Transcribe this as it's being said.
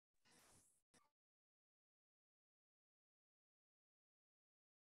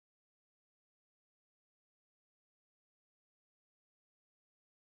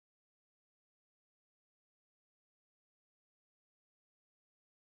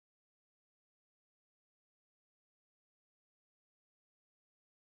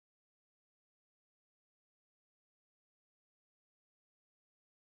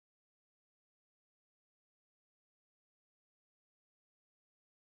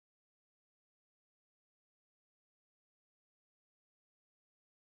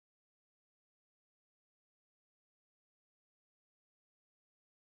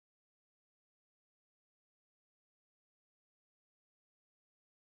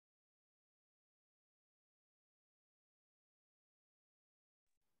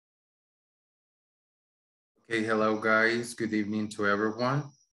Okay, hello guys. Good evening to everyone.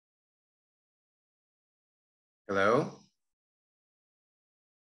 Hello.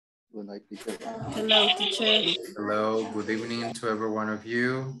 Hello, teacher. Hello, good evening to every one of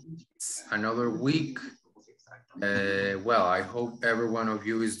you. It's another week. Well, I hope every one of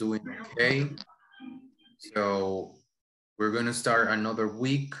you is doing okay. So we're going to start another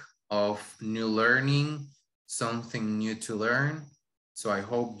week of new learning, something new to learn. So I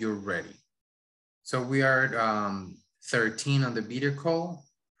hope you're ready. So we are 13 on the video call.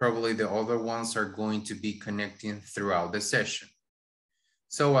 Probably the other ones are going to be connecting throughout the session.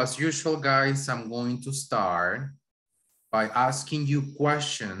 So as usual, guys, I'm going to start by asking you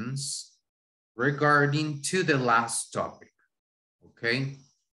questions regarding to the last topic, okay?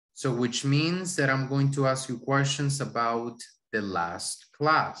 So which means that I'm going to ask you questions about the last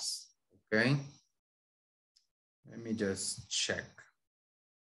class, okay? Let me just check.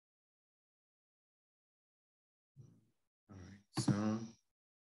 All right, so.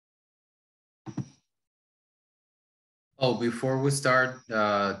 Oh, before we start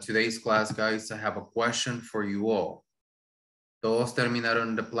today's class, guys, I have a question for you all. Todos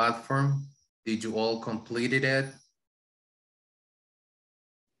terminaron the platform? Did you all completed it?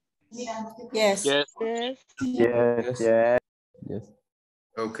 Yes. Yes. Yes, yes. Yes.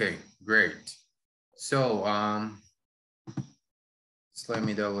 Okay, great. So, just let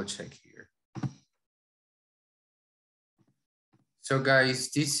me double check here. So guys,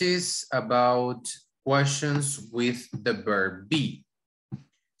 this is about questions with the verb be.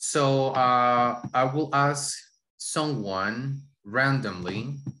 So I will ask someone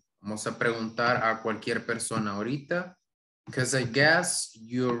randomly. Vamos a preguntar a cualquier persona ahorita, because I guess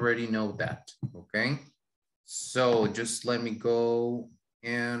you already know that, okay? So just let me go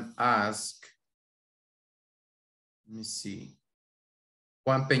and ask. Let me see.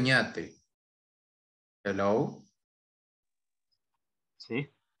 Juan Peñate. Hello? Sí.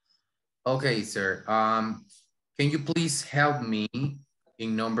 Okay, sir. Can you please help me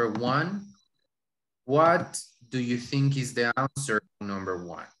in number 1? What do you think is the answer to number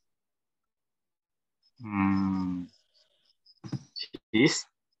 1? Is.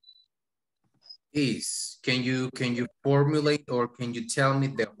 Is. Can you formulate or can you tell me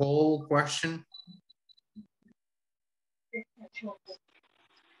the whole question?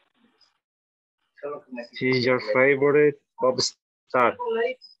 Is your favorite pop star?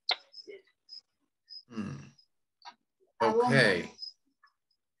 Okay.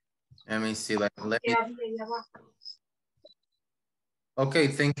 Let me see. Okay,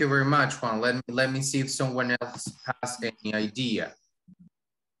 thank you very much, Juan. Let me see if someone else has any idea.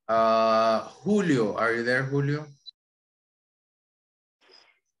 Julio, are you there, Julio?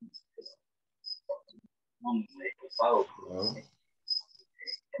 Hello?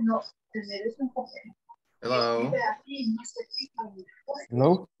 Hello?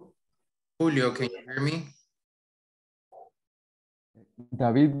 Hello? Julio, can you hear me?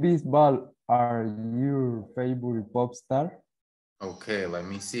 David Bisbal, are your favorite pop star? Okay, let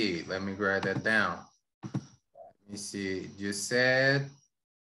me see. Let me write that down. Let me see. You said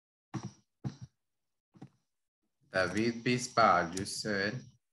David Bisbal, you said.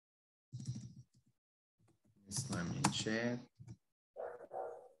 Just let me check.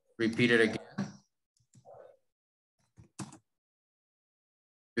 Repeat it again.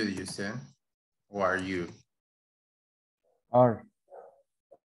 Who did you say? Who are you? Are.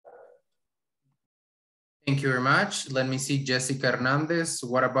 Thank you very much. Let me see, Jessica Hernandez.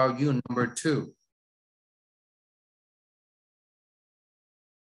 What about you, number 2?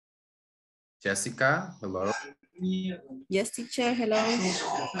 Jessica, hello. Yes, teacher. Hello.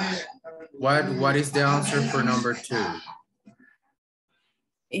 What is the answer for number 2?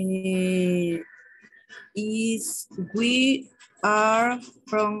 Is we are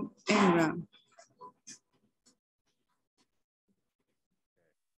from England.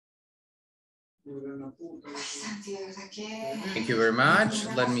 Thank you very much.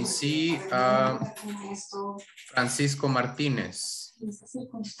 Let me see. Francisco Martinez.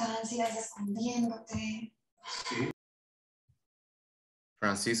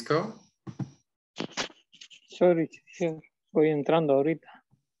 Francisco. Sorry, voy entrando ahorita.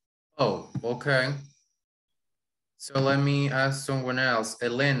 Oh, okay. So let me ask someone else.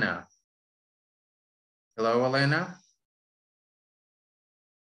 Elena. Hello, Elena.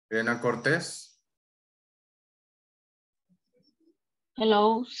 Elena Cortés.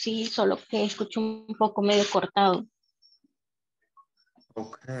 Hello, sí, solo que escucho un poco medio cortado.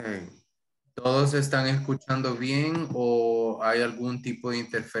 Ok. ¿Todos están escuchando bien o hay algún tipo de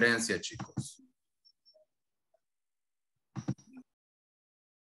interferencia, chicos?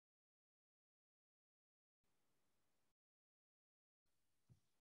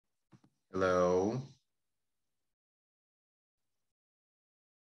 Hello.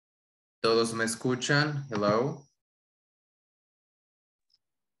 ¿Todos me escuchan? Hello.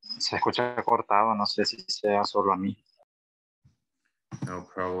 Se escucha cortado, no sé si sea solo a mí. No,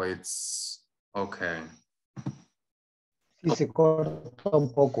 probably it's okay. Sí, se corta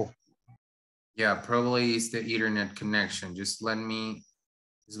un poco. Yeah, probably it's the internet connection. Just let me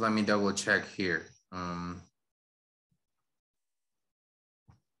double check here.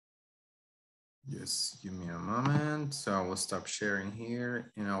 Just give me a moment. So I will stop sharing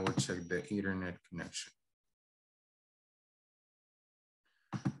here and I will check the internet connection.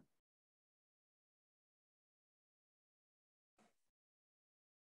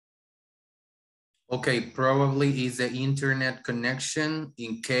 Okay, probably is the internet connection.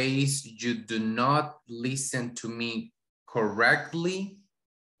 In case you do not listen to me correctly,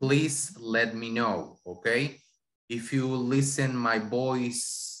 please let me know, okay? If you listen my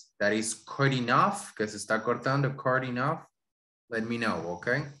voice that is cutting off, que se está cortando, cutting off, let me know,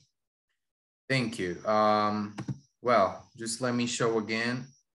 okay? Thank you. Well, just let me show again.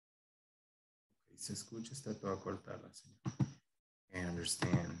 Se escucha, está toda cortada. I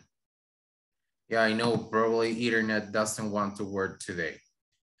understand. Yeah, I know probably internet doesn't want to work today.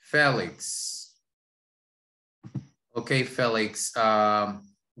 Felix. Okay, Felix,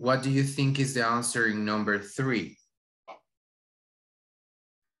 what do you think is the answer in number 3?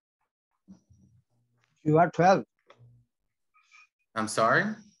 You are 12. I'm sorry?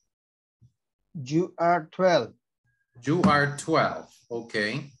 You are 12. You are 12,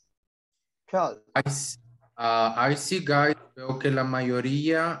 okay. 12. I see, guys, veo que la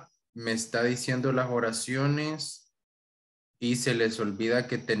mayoría me está diciendo las oraciones y se les olvida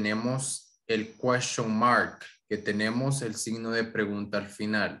que tenemos el question mark, que tenemos el signo de pregunta al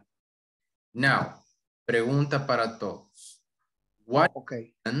final. Now, pregunta para todos. What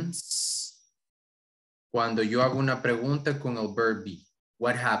happens cuando yo hago una pregunta con el verb be?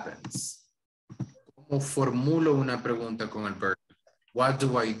 What happens? ¿Cómo formulo una pregunta con el verb be? What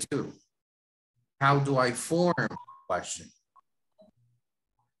do I do? How do I form a question?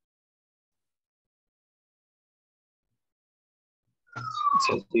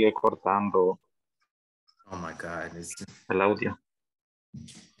 Se sigue cortando Oh my God. el audio.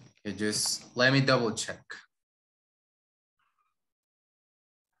 Okay, just let me double check.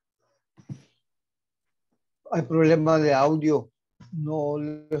 Hay problema de audio. No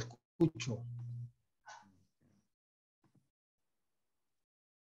lo escucho.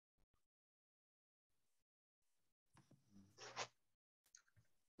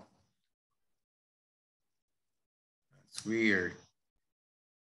 It's weird.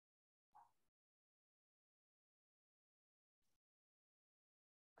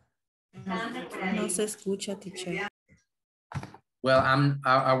 No se escucha, teacher. Well,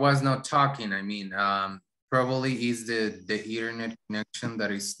 I was not talking. I mean, probably is the internet connection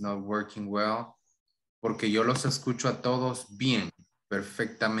that is not working well. Porque yo los escucho a todos bien,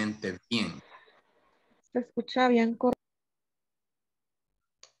 perfectamente bien. Se escucha bien correcto.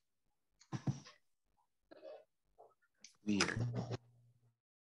 Weird.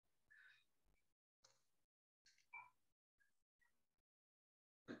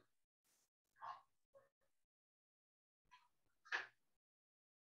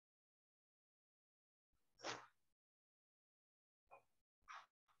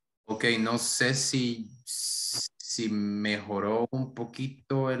 Ok, no sé si mejoró un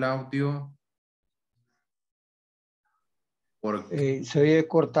poquito el audio. Porque Se oye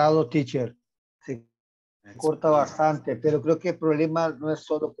cortado, teacher. Se corta bastante, pero creo que el problema no es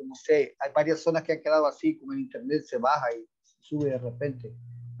solo como usted. Hay varias zonas que han quedado así, como el internet se baja y sube de repente,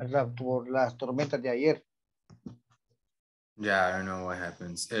 ¿verdad? Por las tormentas de ayer. yeah, I don't know what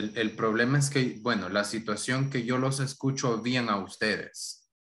happens. El problema es que, bueno, la situación que yo los escucho bien a ustedes.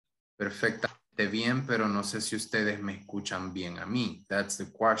 Perfectamente bien, pero no sé si ustedes me escuchan bien a mí. That's the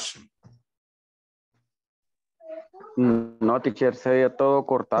question. No, teacher, se veía todo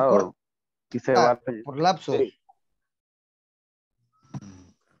cortado. Y se va. Por lapsos. Sí.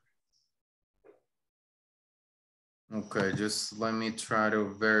 Okay, just let me try to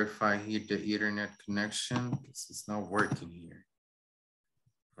verify here the internet connection because it's not working here.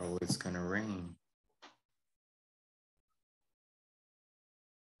 Oh, it's gonna rain.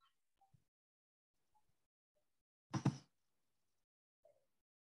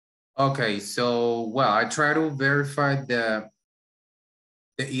 Okay, so, well, I try to verify the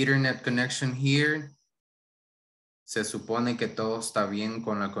internet connection here. Se supone que todo está bien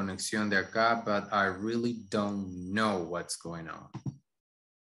con la conexión de acá, but I really don't know what's going on.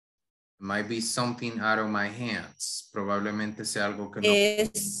 might be something out of my hands. Probablemente sea algo que no.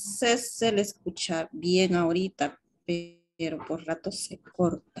 Ese se le escucha bien ahorita, pero por rato se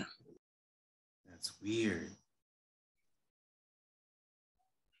corta. That's weird.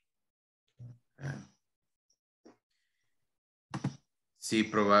 Okay. Sí,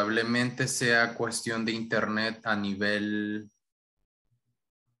 probablemente sea cuestión de internet a nivel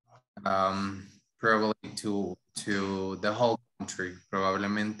probably to the whole country,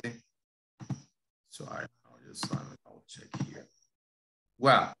 probablemente. So I don't know, just let me double check here.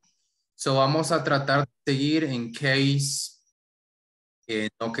 Well, so vamos a tratar de seguir en case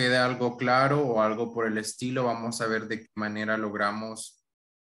no quede algo claro o algo por el estilo. Vamos a ver de qué manera logramos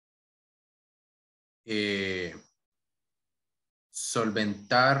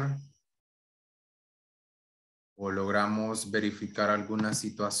solventar o logramos verificar alguna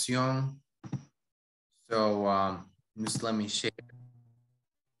situación. So, just let me share.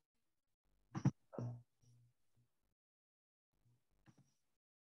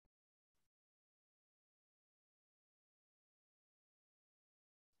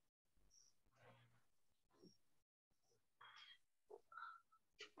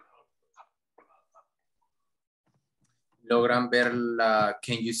 ¿Logran ver la,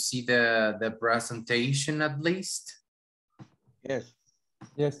 can you see the presentation at least? Yes.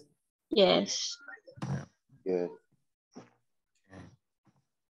 Yes. Yes. Good.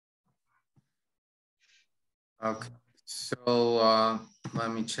 Okay, so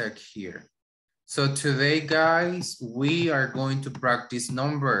let me check here. So today, guys, we are going to practice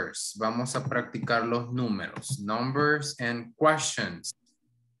numbers. Vamos a practicar los números, numbers and questions.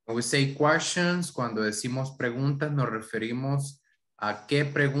 When we say questions, cuando decimos preguntas, nos referimos a qué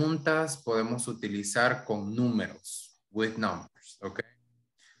preguntas podemos utilizar con números, with numbers, okay?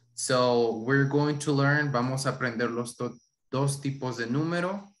 So we're going to learn, vamos a aprender los dos tipos de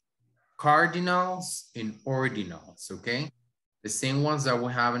número, cardinals and ordinals, okay? The same ones that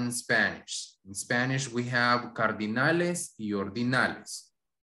we have in Spanish. In Spanish, we have cardinales y ordinales.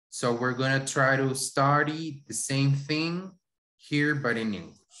 So we're gonna try to study the same thing here, but in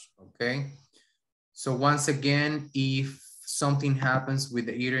English, okay? So once again, if something happens with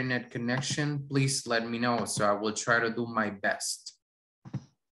the internet connection, please let me know. So I will try to do my best.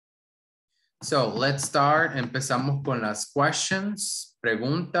 So let's start. Empezamos con las questions,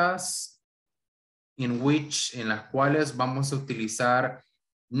 preguntas, en las cuales vamos a utilizar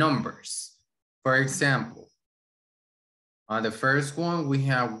numbers. For example, on the first one, we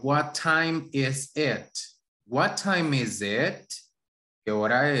have, what time is it? What time is it? ¿Qué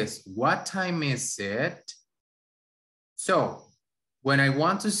hora es? What time is it? So, when I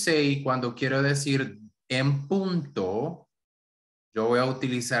want to say, cuando quiero decir en punto, yo voy a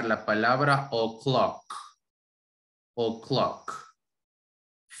utilizar la palabra o'clock. O'clock.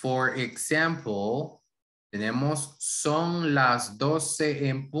 For example, tenemos son las 12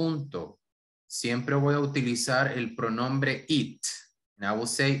 en punto. Siempre voy a utilizar el pronombre it. And I will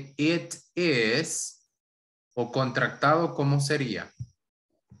say it is, o contractado, ¿cómo sería?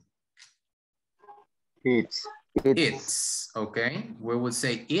 It's, okay? We will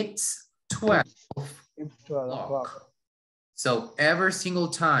say it's 12 o'clock. So every single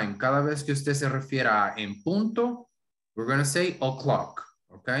time, cada vez que usted se refiera a en punto, we're going to say o'clock,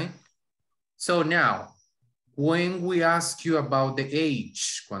 okay? So now, when we ask you about the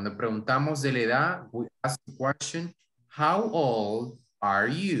age, cuando preguntamos de la edad, we ask the question, how old are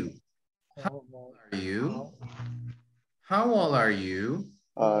you? How old are you? How old are you?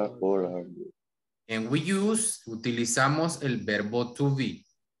 And we utilizamos el verbo to be.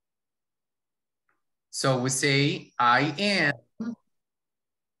 So we say, I am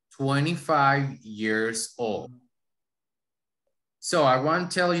 25 years old. So I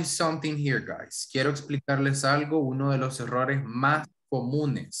want to tell you something here, guys. Quiero explicarles algo, uno de los errores más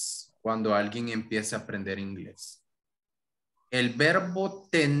comunes cuando alguien empieza a aprender inglés. El verbo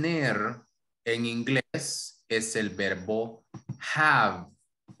tener en inglés es el verbo have.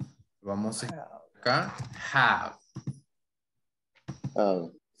 Vamos a acá, have.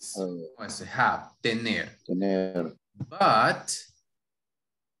 Have, tener. But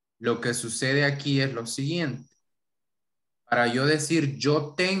lo que sucede aquí es lo siguiente. Para yo decir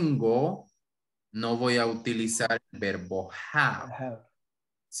yo tengo, no voy a utilizar el verbo have,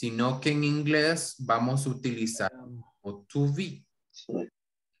 sino que en inglés vamos a utilizar el verbo to be.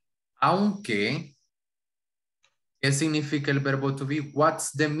 Aunque, ¿qué significa el verbo to be?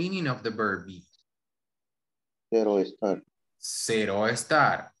 What's the meaning of the verb be? Cero estar. Cero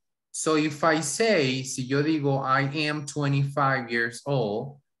estar. So if I say, si yo digo I am 25 years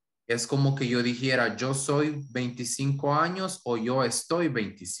old, es como que yo dijera yo soy 25 años o yo estoy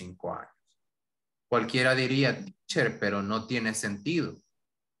 25 años. Cualquiera diría teacher, pero no tiene sentido.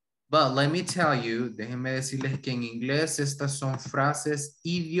 But let me tell you, déjenme decirles que en inglés estas son frases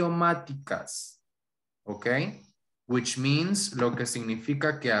idiomáticas. ¿Ok? Which means lo que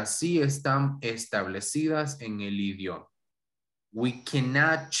significa que así están establecidas en el idioma. We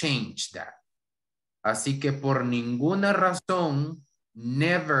cannot change that. Así que por ninguna razón,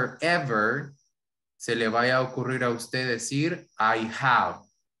 never ever se le vaya a ocurrir a usted decir I have,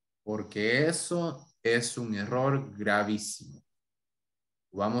 porque eso es un error gravísimo.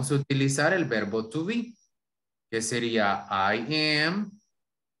 Vamos a utilizar el verbo to be, que sería I am,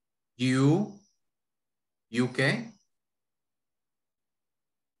 you qué?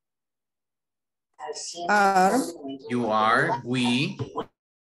 Are. You are, we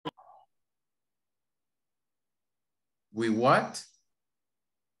what?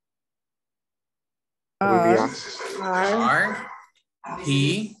 Are. Are,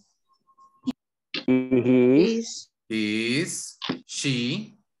 he, Is. is,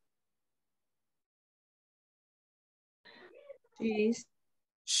 she, Is.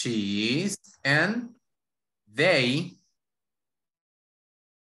 she is, and they,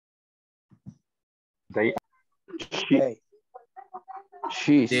 They, Okay.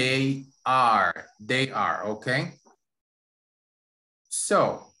 she's, they are, okay?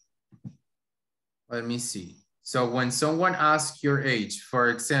 So, let me see. So when someone asks your age, for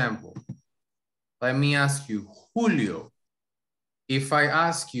example, let me ask you, Julio, if I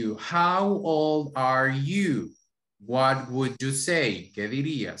ask you, how old are you? What would you say? ¿Qué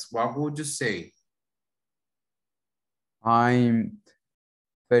dirías? What would you say? I'm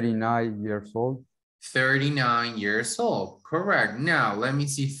 39 years old. 39 years old, correct. Now, let me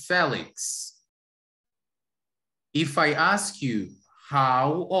see, Felix. If I ask you,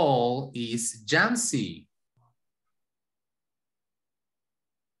 how old is Jancy?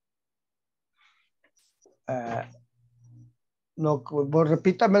 No, vos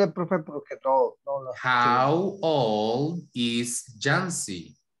repítame, profe, porque no lo escuché. How old is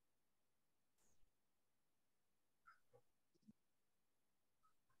Jancy?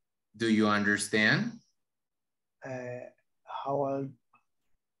 Do you understand? How old?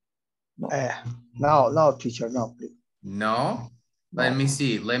 No, teacher, no, please. No? Let me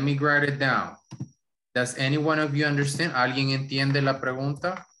see. Let me write it down. Does any one of you understand? ¿Alguien entiende la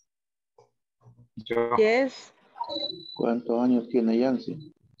pregunta? yo, Yes. ¿Cuántos años tiene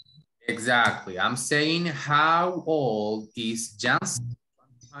Yancy? Exactly. I'm saying how old is Jancy?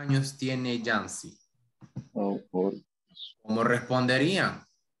 ¿Cuántos años tiene Jancy? Oh, por ¿Cómo responderían?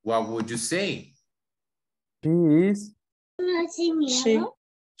 What would you say? She is She.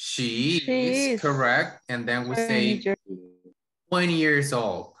 She She is is correct. And then we say 20 years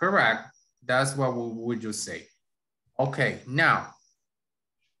old. Correct. That's what would you say. Okay, now,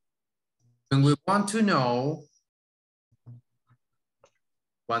 when we want to know,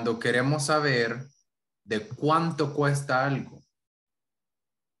 cuando queremos saber de cuánto cuesta algo,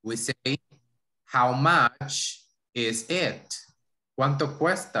 we say, how much is it? ¿Cuánto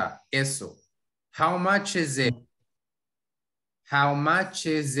cuesta eso? How much is it? How much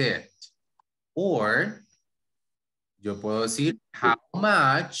is it? Or, yo puedo decir, how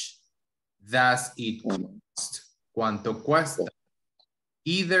much does it cost? ¿Cuánto cuesta?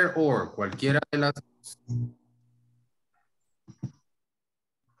 Either or, cualquiera de las dos.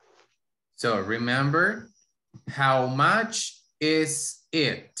 So remember, how much is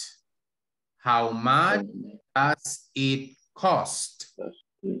it? How much does it cost?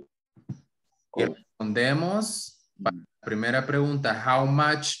 Y respondemos para la primera pregunta, how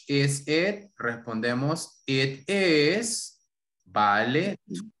much is it? Respondemos, it is, vale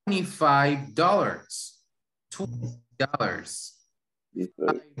 $25. $20.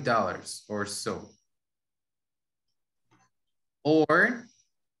 $5 or so. Or,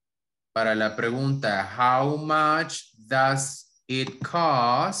 para la pregunta, how much does it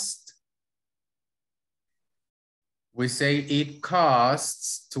cost? We say it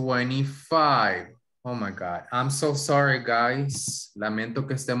costs 25. Oh my God. I'm so sorry, guys. Lamento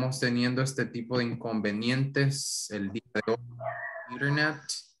que estemos teniendo este tipo de inconvenientes el día de hoy. Internet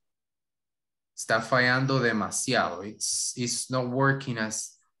está fallando demasiado. It's not working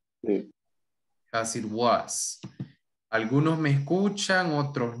as it was. Algunos me escuchan,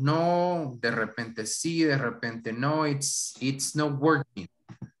 otros no. De repente sí, de repente no. It's not working.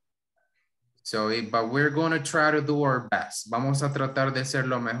 So, but we're going to try to do our best. Vamos a tratar de hacer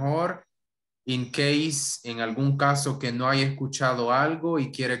lo mejor. In case, en algún caso que no haya escuchado algo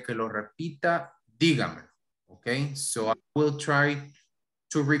y quiere que lo repita, dígame. Okay, so I will try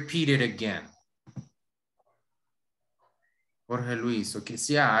to repeat it again. Jorge Luis, okay,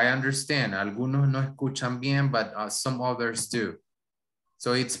 so yeah, I understand. Algunos no escuchan bien, but some others do.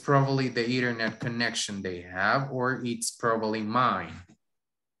 So it's probably the internet connection they have, or it's probably mine.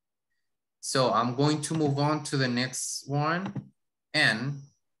 So I'm going to move on to the next one. And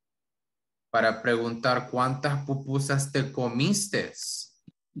para preguntar cuántas pupusas te comiste.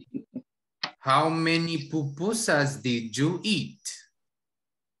 How many pupusas did you eat?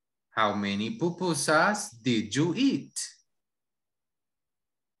 How many pupusas did you eat?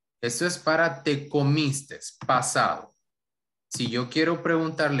 Eso es para te comiste, pasado. Si yo quiero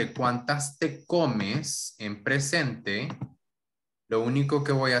preguntarle cuántas te comes en presente, lo único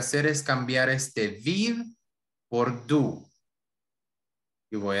que voy a hacer es cambiar este did por do.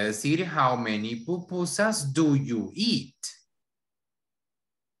 Y voy a decir, how many pupusas do you eat?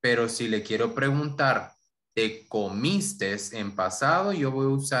 Pero si le quiero preguntar, ¿te comiste en pasado? Yo voy a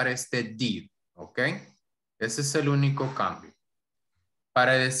usar este did, ¿ok? Ese es el único cambio.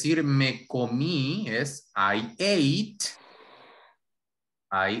 Para decir me comí es I ate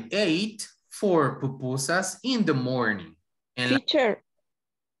 4 pupusas in the morning. Teacher.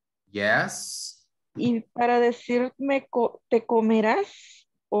 Yes. Y para decir te comerás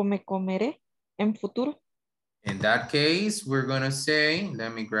o me comeré en futuro. In that case, we're going to say,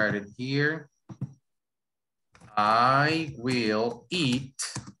 let me grab it here. I will eat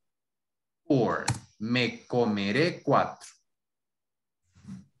 4. Me comeré 4.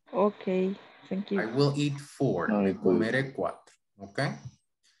 Okay, thank you. I will eat 4. Me comeré 4. Okay.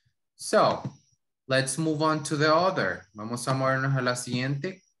 So, let's move on to the other. Vamos a movernos a la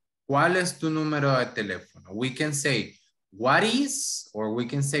siguiente. ¿Cuál es tu número de teléfono? We can say what is, or we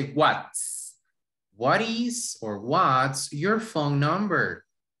can say what's. What is or what's your phone number?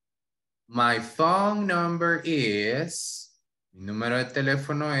 My phone number is, mi número de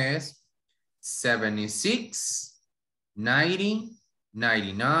teléfono es 76 90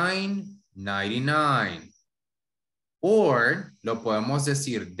 99 99. Or lo podemos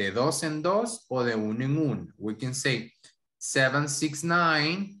decir de 2 en 2 o de 1 en 1. We can say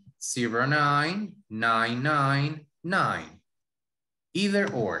 769 09 999.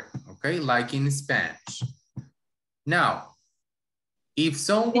 Either or, okay, like in Spanish. Now, if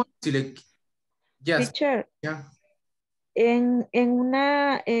someone... Yes. Teacher, Yeah. en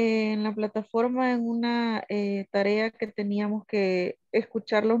la plataforma, en una tarea que teníamos que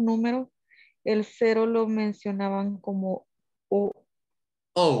escuchar los números, el 0 lo mencionaban como O.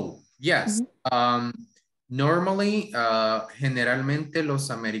 Oh, yes. Normally, generalmente los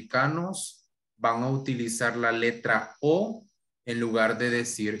americanos van a utilizar la letra O en lugar de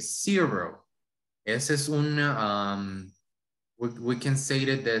decir 0. Ese es un, we can say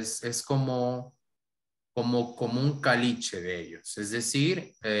that es como un caliche de ellos. Es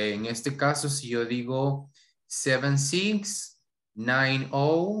decir, en este caso, si yo digo 76 90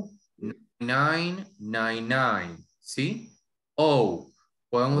 9999, ¿sí? O,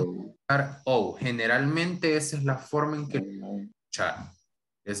 podemos usar O. Generalmente esa es la forma en que escuchar.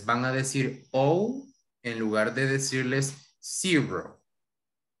 Les van a decir O en lugar de decirles 0.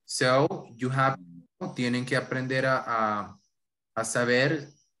 So, tienen que aprender a saber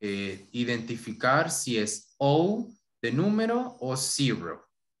identificar si es O de número o 0.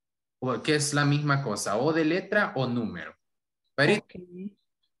 O que es la misma cosa, O de letra o número. But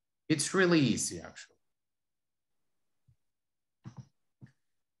it's really easy, actually.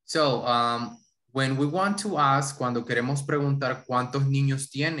 So, when we want to ask, cuando queremos preguntar cuántos niños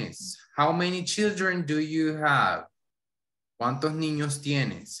tienes, how many children do you have? ¿Cuántos niños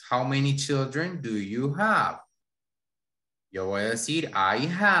tienes? How many children do you have? Yo voy a decir,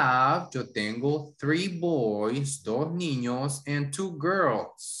 yo tengo 3 boys, 2 niños, and 2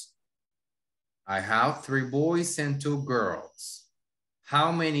 girls. I have 3 boys and 2 girls.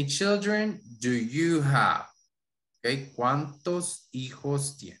 How many children do you have? Okay, ¿cuántos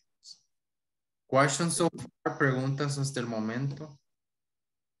hijos tienes? Questions so far, preguntas hasta el momento?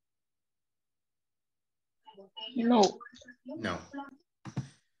 No. No.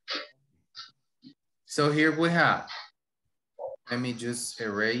 So here we have, let me just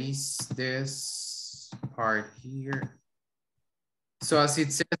erase this part here. So as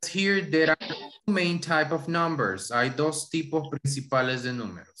it says here, there are 2 main type of numbers. Hay 2 tipos principales de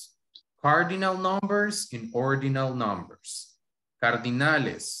números. Cardinal numbers and ordinal numbers.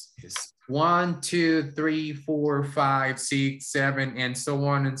 Cardinales is 1, 2, 3, 4, 5, 6, 7, and so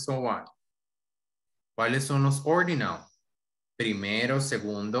on and so on. ¿Cuáles son los ordinal? Primero,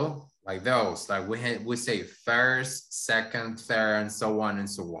 segundo, like those. Like we say first, second, third, and so on and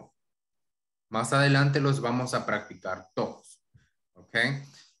so on. Más adelante los vamos a practicar todos. Okay?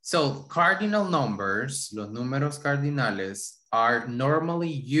 So, cardinal numbers, los números cardinales, are normally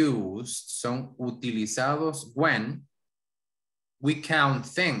used, son utilizados when we count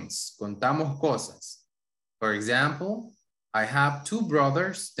things, contamos cosas. For example, I have 2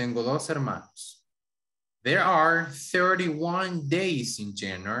 brothers, tengo 2 hermanos. There are 31 days in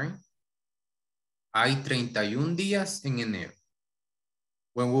January. Hay 31 días en enero.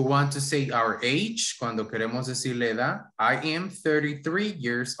 When we want to say our age, cuando queremos decir la edad, I am 33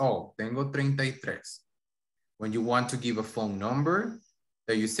 years old. Tengo 33. When you want to give a phone number,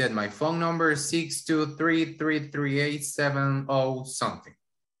 so you said my phone number is 623-338-70 something.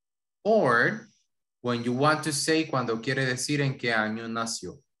 Or when you want to say cuando quiere decir en qué año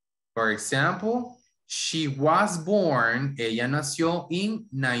nació. For example, she was born, ella nació in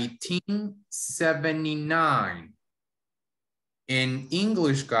 1979. En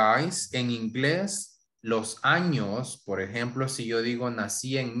English, guys, en inglés, los años, por ejemplo, si yo digo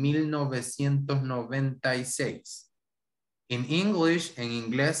nací en 1996. En English, en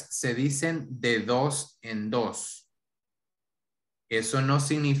inglés, se dicen de 2 en 2. Eso no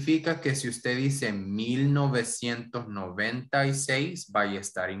significa que si usted dice 1996 vaya a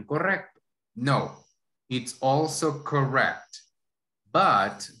estar incorrecto. No, it's also correct.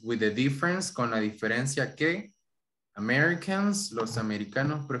 But with the difference, con la diferencia que los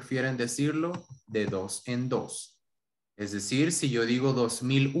americanos prefieren decirlo de 2 en 2. Es decir, si yo digo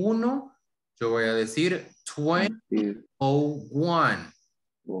 2001, yo voy a decir 2001.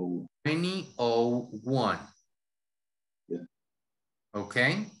 2001.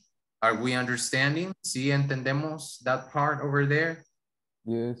 Okay? Are we understanding? ¿Sí entendemos that part over there?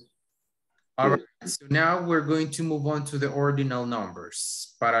 Yes. All right, so now we're going to move on to the ordinal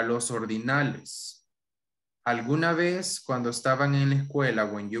numbers. Para los ordinales. ¿Alguna vez cuando estaban en la escuela,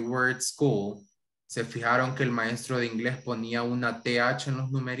 when you were at school, se fijaron que el maestro de inglés ponía una TH en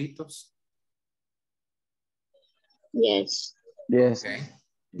los numeritos? Yes. Yes. Okay.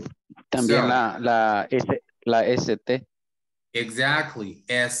 También So, la ST. Exactly.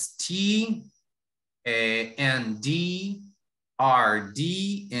 ST, ND,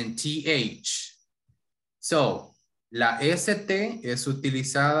 RD, and TH. So, la ST es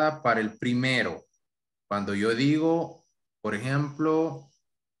utilizada para el primero. Cuando yo digo, por ejemplo,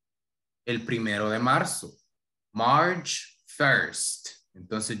 el 1 de marzo, March 1st.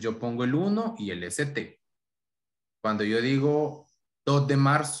 Entonces yo pongo el 1 y el ST. Cuando yo digo 2 de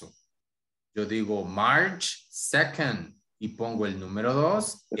marzo, yo digo March 2nd y pongo el número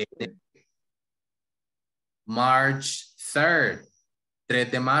 2. March 3rd,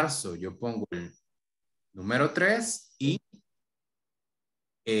 3 de marzo, yo pongo el número 3 y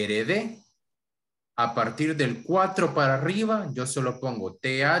RD. A partir del 4 para arriba, yo solo pongo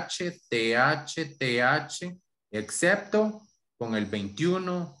TH, TH, TH, excepto con el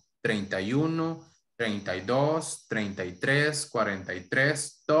 21, 31, 32, 33,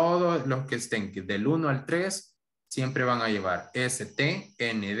 43, todos los que estén del 1 al 3 siempre van a llevar ST,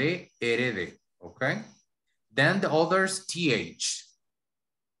 ND, RD, ¿ok? Then the others, TH.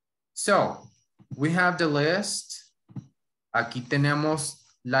 So, we have the list. Aquí tenemos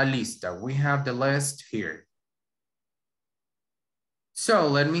la lista. We have the list here. So,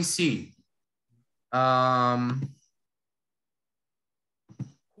 let me see.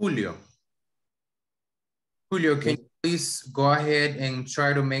 Julio. Julio, can you please go ahead and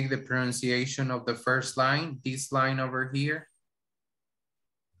try to make the pronunciation of the first line, this line over here?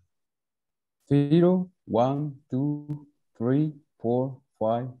 0, 1, 2, 3, 4,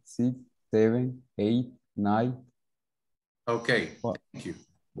 5, 6, 7, 8, 9. Okay, thank you.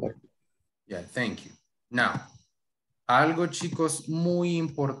 Yeah, thank you. Now, algo, chicos, muy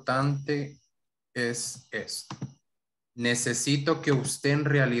importante es esto. Necesito que usted en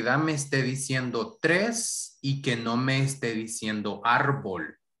realidad me esté diciendo 3 y que no me esté diciendo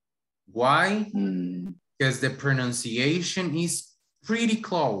árbol. Why? Because the pronunciation is pretty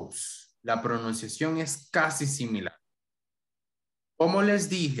close. La pronunciación es casi similar. Como les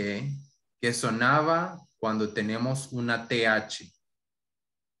dije que sonaba cuando tenemos una TH.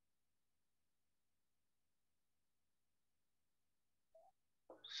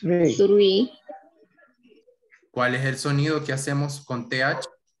 Three. ¿Cuál es el sonido que hacemos con TH?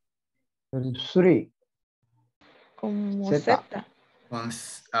 Three. Como Z. Z.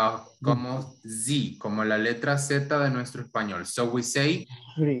 Como Z, como la letra Z de nuestro español. So we say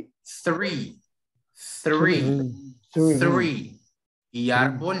Three. three, three, Three. three. Y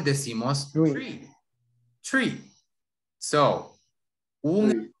árbol decimos tree, tree. So,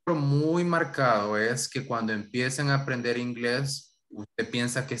 un error muy marcado es que cuando empiezan a aprender inglés, usted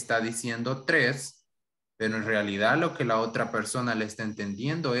piensa que está diciendo 3, pero en realidad lo que la otra persona le está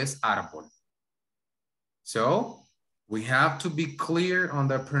entendiendo es árbol. So, We have to be clear on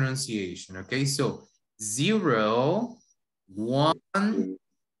the pronunciation, okay? So 0, 1,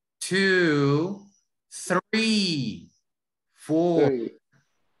 2, 3, 4,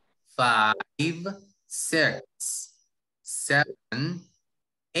 5, 6, 7,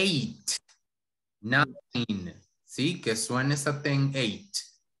 8, 9. ¿Sí? Que suene esa ten 8.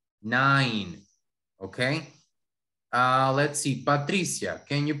 9. Okay? Let's see. Patricia,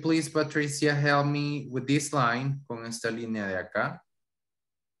 can you please, Patricia, help me with this line? Con esta línea de acá.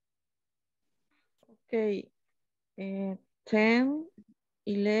 Okay. 10,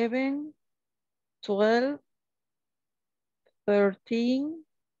 11, 12, 13,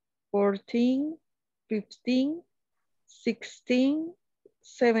 14, 15, 16,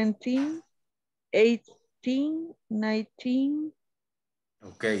 17, 18, 19.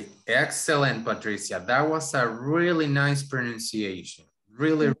 Okay, excellent, Patricia. That was a really nice pronunciation.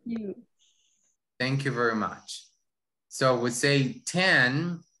 Really, thank you very much. So we say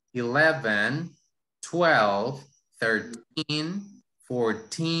 10, 11, 12, 13,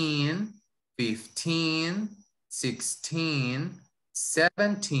 14, 15, 16,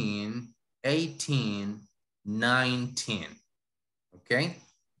 17, 18, 19. Okay.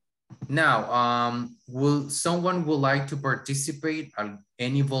 Now, will someone would like to participate?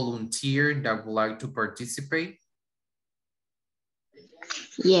 Any volunteer that would like to participate?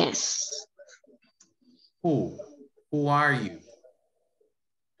 Yes. Who? Who are you?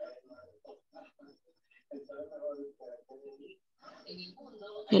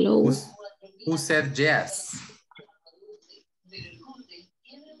 Hello. Who said yes?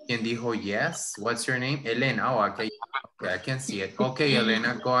 ¿Quién dijo yes? What's your name? Elena. Oh, okay. Okay, I can see it. Okay,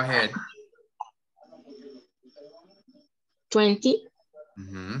 Elena, go ahead. 20,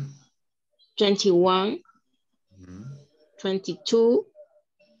 21, 22,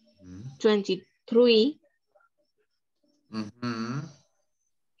 23,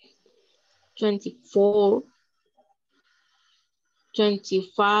 24,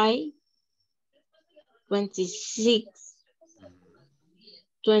 25, 26,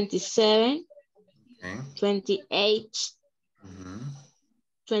 27, 28,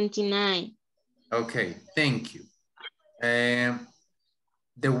 29. Okay, thank you.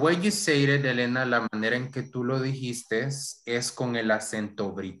 The way you say it, Elena, la manera en que tú lo dijiste es con el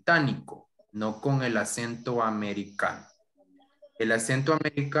acento británico, no con el acento americano. El acento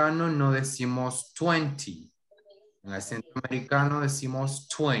americano no decimos 20. En el acento americano decimos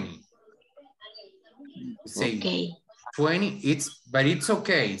 20. Say Okay. 20, but it's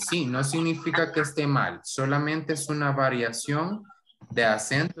okay. Sí, no significa que esté mal. Solamente es una variación de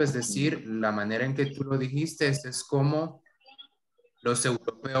acento, es decir, la manera en que tú lo dijiste es como los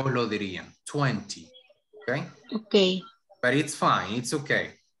europeos lo dirían, 20, okay? Okay. But it's fine, it's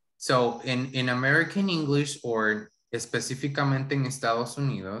okay. So in American English or específicamente en Estados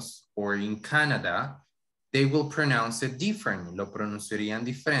Unidos or in Canada, they will pronounce it differently, lo pronunciarían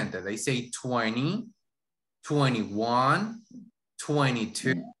diferente. They say 20, 21,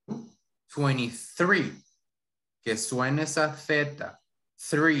 22, 23, que suene esa Z,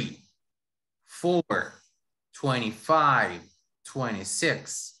 3, 4, 25,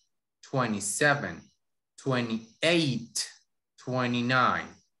 26, 27, 28, 29,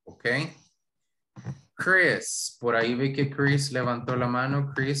 ¿ok? Chris, por ahí ve que Chris levantó la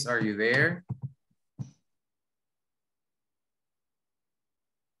mano. Chris, are you there?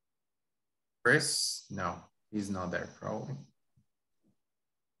 Chris? No, he's not there probably.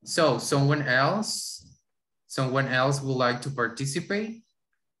 So, someone else would like to participate?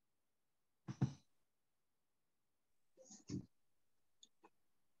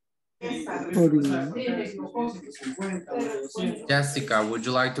 Jessica, would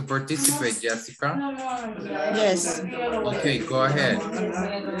you like to participate, Jessica? Yes. Okay, go ahead.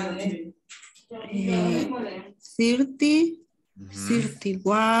 30,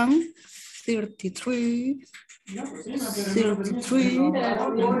 31, 33, 33,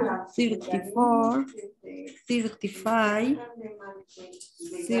 34, 35,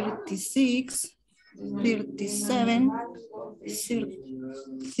 36, 37,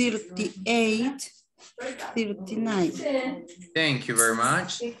 38, 39. Thank you very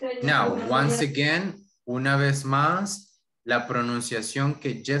much. Now, once again, una vez más, la pronunciación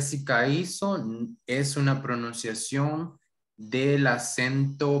que Jessica hizo es una pronunciación del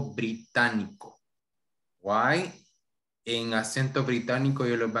acento británico. Why? En acento británico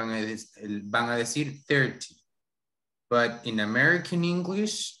ellos van a decir 30. But in American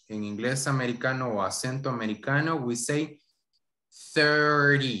English, en inglés americano o acento americano, we say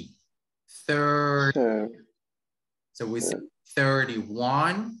 30. 30. So we say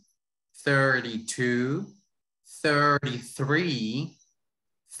 31, 32, 33,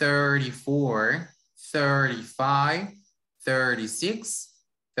 34, 35, 36,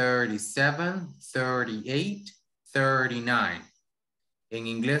 37, 38, 39. En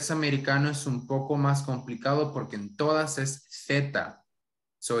inglés americano es un poco más complicado porque en todas es Z.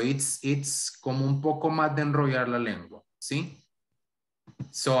 So it's como un poco más de enrollar la lengua, ¿sí?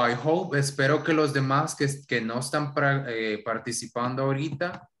 So I hope, espero que los demás que no están participando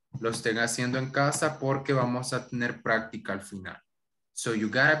ahorita lo estén haciendo en casa porque vamos a tener práctica al final. So you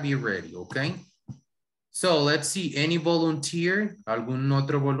gotta be ready, okay? So let's see, any volunteer? ¿Algún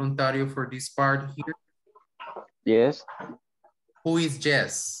otro voluntario for this part here? Yes. Who is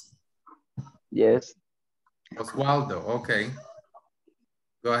Jess? Yes. Oswaldo, okay.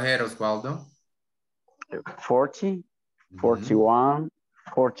 Go ahead, Oswaldo. 40, 41,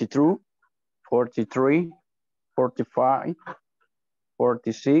 42, 43, 45,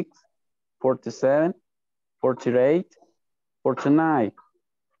 46, 47, 48, 49.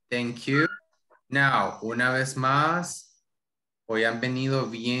 Thank you. Now, una vez más, hoy han venido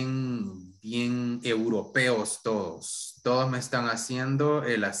bien europeos todos. Todos me están haciendo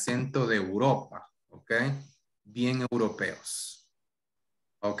el acento de Europa, ¿ok? Bien europeos.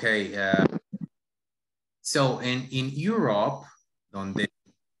 Ok, so in Europe, donde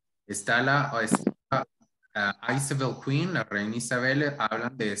está Isabel Queen, la reina Isabel,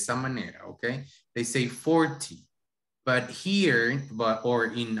 hablan de esa manera, ¿ok? They say 40. But here,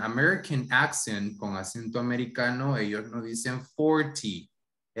 or in American accent, con acento americano, ellos no dicen 40.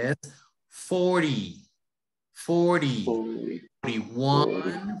 Es 40, 40,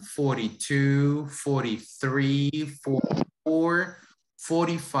 41, 42, 43, 44,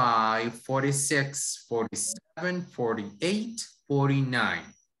 45, 46, 47, 48, 49.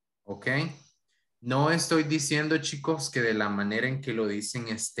 ¿Ok? No estoy diciendo, chicos, que de la manera en que lo dicen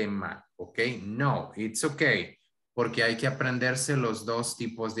esté mal. ¿Ok? No, it's okay. Porque hay que aprenderse los dos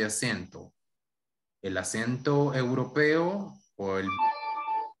tipos de acento. El acento europeo o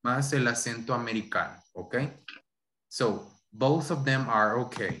más el acento americano, ¿ok? So, both of them are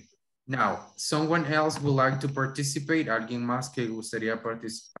okay. Now, someone else would like to participate? ¿Alguien más que gustaría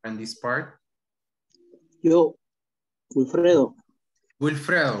participar en this part? Yo, Wilfredo.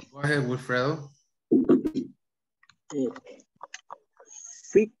 Wilfredo, go ahead, Wilfredo.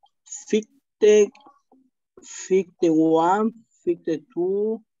 50, 51,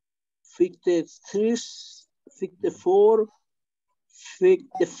 52, 53, 54,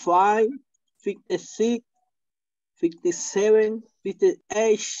 55, 56, 57,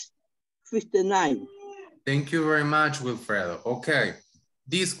 58, 59. Thank you very much, Wilfredo. Okay,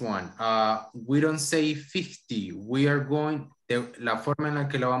 this one, we don't say 50. We are going, la forma en la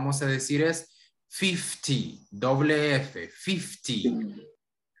que lo vamos a decir es 50, doble F, 50,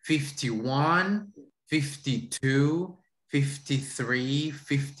 51, 52, 53,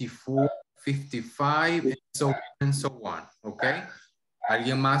 54, 55, and so on, okay?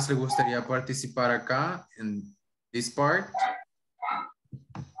 ¿Alguien más le gustaría participar acá en this part?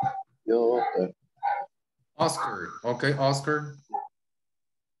 Yo, Oscar, okay, Oscar.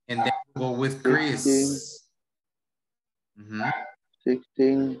 And then we'll go with Chris.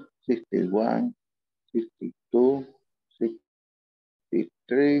 16, 61, 62,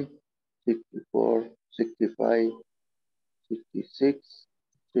 63, 64, 65, 66,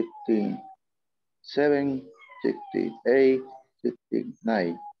 67, 68,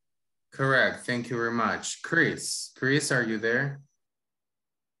 69. Correct, thank you very much. Chris, are you there?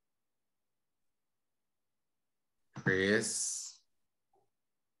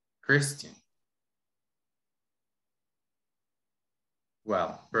 Christian.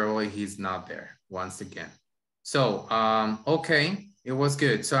 Well, probably he's not there once again. So, okay, it was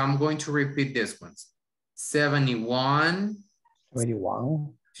good. So I'm going to repeat this ones. 71,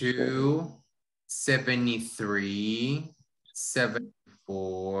 21, 2, 73,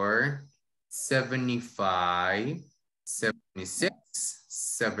 74, 75, 76,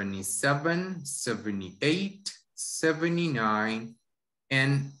 77, 78, 79,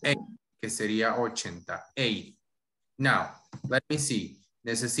 and 8, que sería 80, 80. Now, let me see.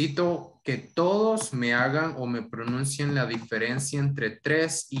 Necesito que todos me hagan o me pronuncien la diferencia entre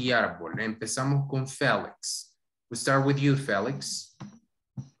 3 y árbol. Empezamos con Felix. We'll start with you, Felix.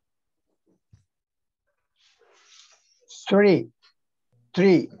 3,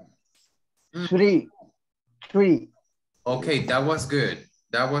 3, 3, 3. Okay, that was good.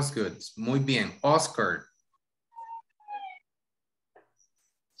 That was good. Muy bien. Oscar.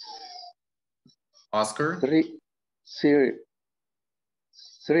 Oscar. 3, 0,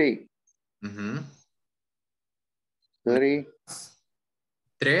 3, 3,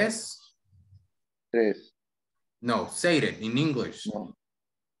 3, 3, No, say it in English. No.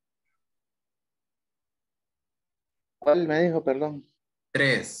 ¿Cuál me dijo, perdón?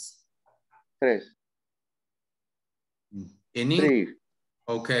 3. 3. In English. 3.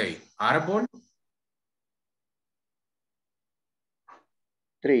 Okay. Árbol.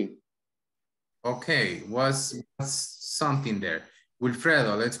 3. Okay. What's something there?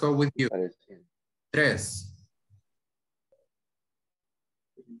 Wilfredo, let's go with you. 3.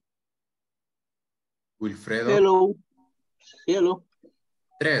 Wilfredo. Hello. Hello.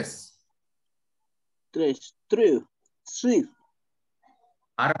 3. 3. 3. 3.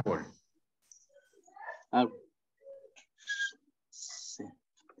 Árbol. Árbol.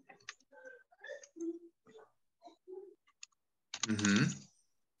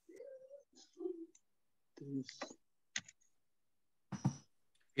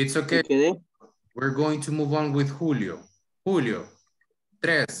 It's okay. We're going to move on with Julio. Julio.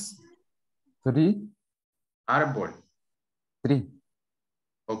 3. 3. Árbol. 3.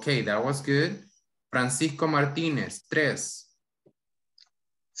 Okay, that was good. Francisco Martínez. 3.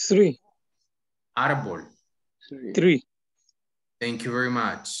 3. Árbol. 3. Thank you very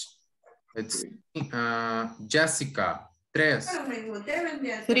much. Let's see. Jessica. 3.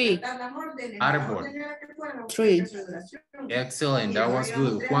 3. Árbol. 3. Excellent, that was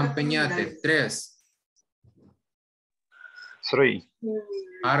good. Juan Peñate. 3. 3.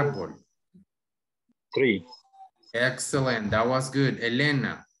 Árbol. 3. Excellent, that was good.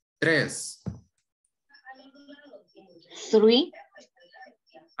 Elena. 3. 3.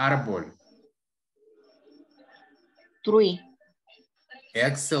 Árbol. 3.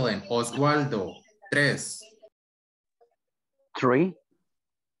 Excellent. Oswaldo. 3. 3.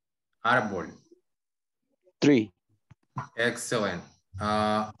 Árbol. 3. Excellent.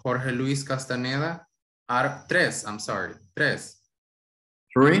 Jorge Luis Castaneda. 3, I'm sorry. 3.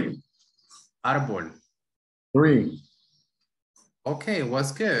 3. Árbol. 3. Okay,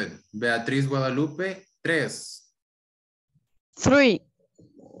 was good. Beatriz Guadalupe. 3. 3.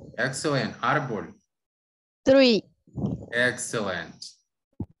 Excellent. Árbol. 3. Excellent.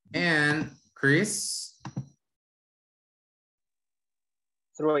 And Chris.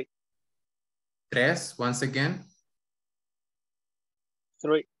 3. 3, once again.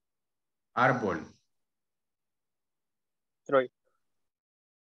 3. Árbol. 3.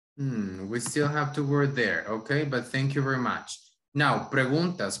 We still have to work there, okay? But thank you very much. Now,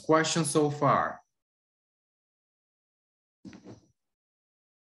 preguntas, questions so far.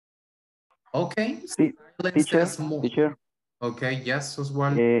 Okay. Sí, teacher. Okay, yes,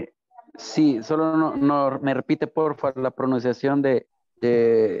 Oswaldo. Sí, solo no me repite por favor la pronunciación de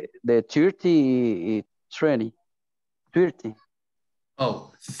 30 y 30. 30.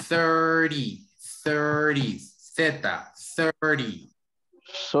 Oh, 30, 30, Z, 30.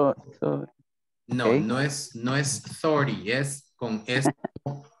 No, okay. no es 30, es con S,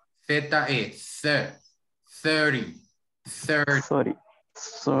 Z-E, 30, 30.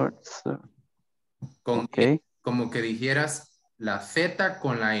 Con okay. como que dijeras la Z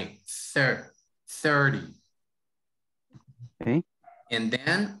con la E, 30. Okay. And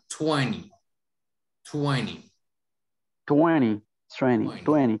then 20. 20.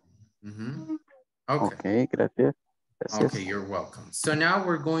 Okay. Okay, gracias. Okay, you're welcome. So now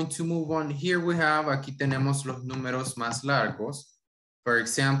we're going to move on. Here we have, aquí tenemos los números más largos. For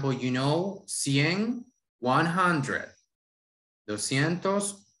example, you know, 100, 100,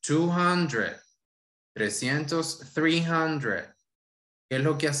 200, 200, 300, 300. ¿Qué es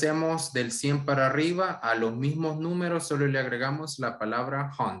lo que hacemos del 100 para arriba? A los mismos números solo le agregamos la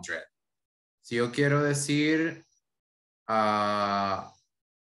palabra 100. Si yo quiero decir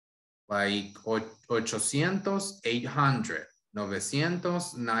like 800, 800,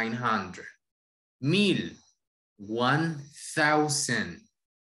 900, 900, 1000, 1000, 1000,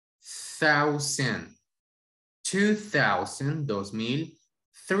 2000, 2000,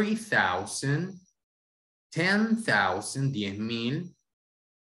 3000, 10,000, 10,000.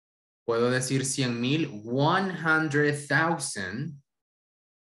 Puedo decir 100,000, 100,000,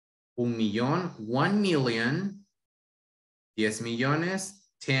 1,000,000, 1,000,000, 10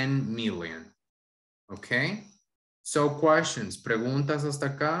 millones, 10 million. Okay. So questions, preguntas hasta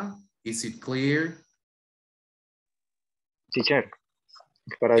acá. Is it clear? Teacher,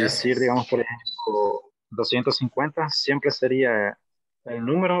 para decir, digamos, por ejemplo, 250 siempre sería el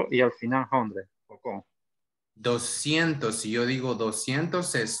número y al final 100. ¿O cómo? 200, si yo digo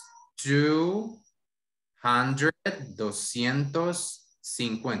 200 es 200,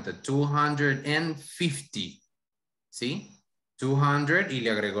 250, 250, ¿sí? 200 y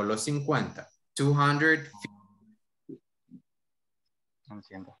le agregó los 50. 200. No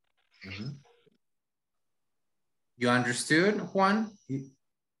entiendo. You understood, Juan?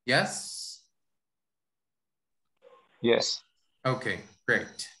 Yes? Yes. Okay,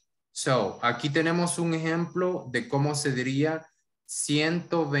 great. So, aquí tenemos un ejemplo de cómo se diría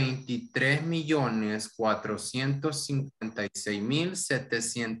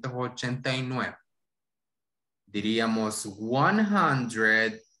 123.456.789. Diríamos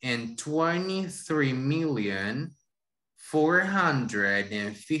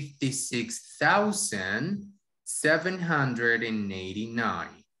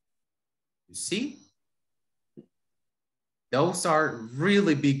You see? Those are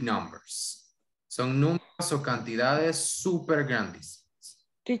really big numbers. Son números o cantidades súper grandes.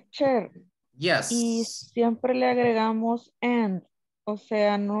 Teacher. Yes. Y siempre le agregamos and. O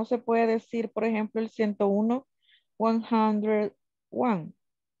sea, no se puede decir, por ejemplo, el 101, 101.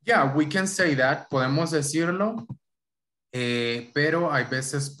 Yeah, we can say that. Podemos decirlo. Pero hay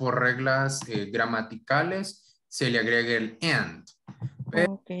veces por reglas gramaticales se le agrega el and.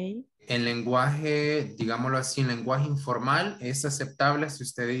 Pero Okay. en lenguaje, digámoslo así, en lenguaje informal es aceptable si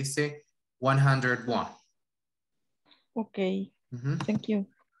usted dice 101. Okay. Thank you.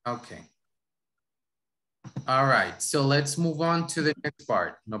 Okay. All right, so let's move on to the next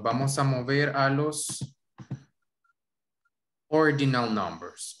part. Nos vamos a mover a los ordinal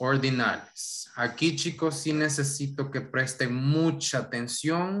numbers, ordinales. Aquí, chicos, sí necesito que presten mucha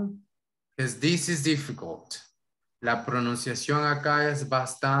atención, because this is difficult. La pronunciación acá es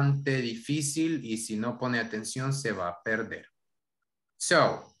bastante difícil y si no pone atención se va a perder.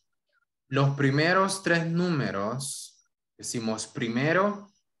 So, los primeros tres números, decimos primero,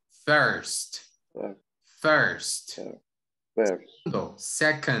 first. First. Segundo,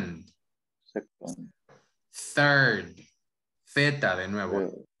 second. Third. Theta de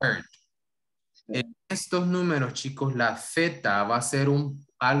nuevo. Third. En estos números, chicos, la theta va a ser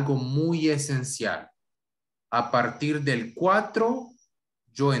algo muy esencial. A partir del 4,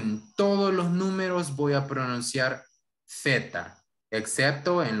 yo en todos los números voy a pronunciar theta,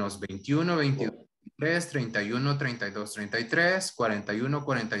 excepto en los 21, 22, 23, 31, 32, 33, 41,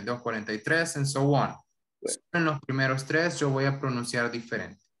 42, 43, and so on. En los primeros tres yo voy a pronunciar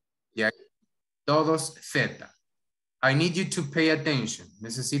diferente. Y ahí, todos theta. I need you to pay attention.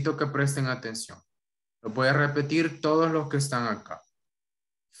 Necesito que presten atención. Lo voy a repetir todos los que están acá.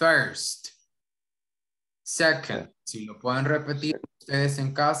 First. Second. Si lo pueden repetir ustedes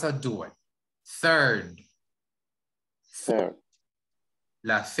en casa, do it. Third.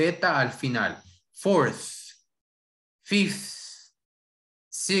 La theta al final. Fourth. Fifth.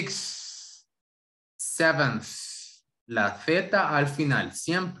 Sixth. Seventh. La theta al final,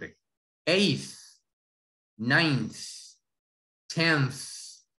 siempre. Eighth. Ninth.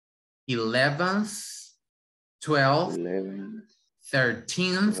 10th. 11th. 12th.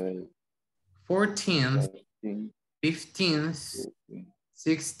 13th. 14th. 15th.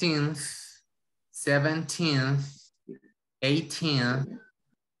 16th. 17th. 18th.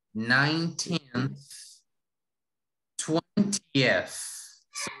 19th. 20th.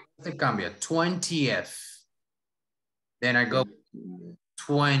 So se cambia. 20th. Then I go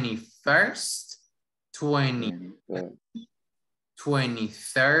 21st.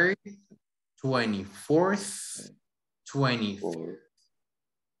 23rd, 24th, 25th,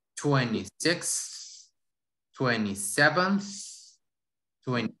 26th, 27th,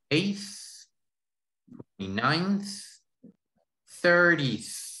 28th, 29th,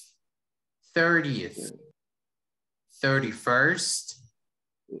 30th, 30th, 31st,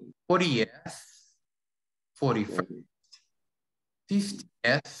 40th, 41st,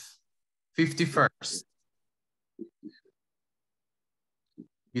 50th, 51st.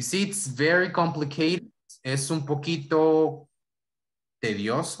 You see, it's very complicated. Es un poquito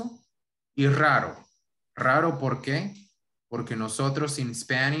tedioso y raro. Raro, ¿por qué? Porque nosotros en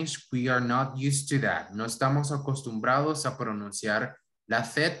Spanish, we are not used to that. No estamos acostumbrados a pronunciar la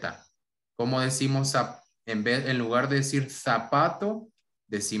Z. Como decimos, en lugar de decir zapato,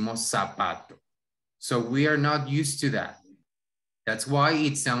 decimos zapato. So we are not used to that. That's why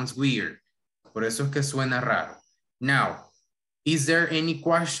it sounds weird. Por eso es que suena raro. Now, is there any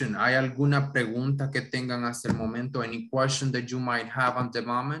question? ¿Hay alguna pregunta que tengan hasta el momento? Any question that you might have at the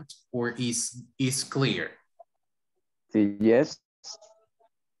moment? Or is clear? Sí, yes.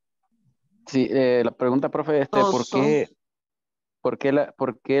 Sí, la pregunta, profe, ¿por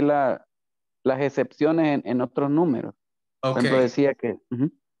qué las excepciones en otros números? Por ejemplo, decía que...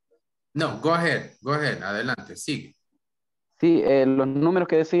 No, go ahead, adelante, sigue. Sí, los números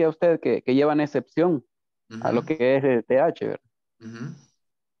que decía usted que llevan excepción a lo que es el TH, ¿verdad?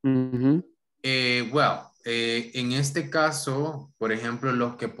 En este caso, por ejemplo,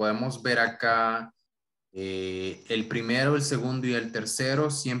 los que podemos ver acá El primero, el segundo y el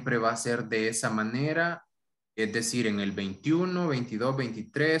tercero siempre va a ser de esa manera, es decir, en el 21, 22,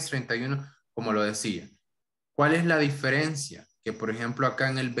 23, 31, como lo decía. ¿Cuál es la diferencia? Que por ejemplo acá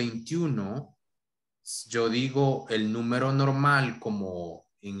en el 21, yo digo el número normal como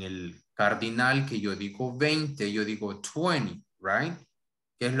en el cardinal, que yo digo 20, yo digo 20, right?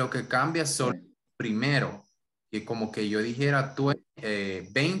 ¿Qué es lo que cambia? Solo primero, que como que yo dijera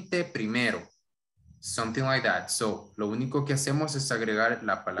 20 primero. Something like that. So, lo único que hacemos es agregar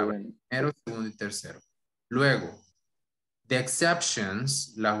la palabra primero, segundo y tercero. Luego, the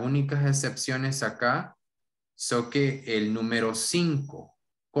exceptions, las únicas excepciones acá, son que el número 5.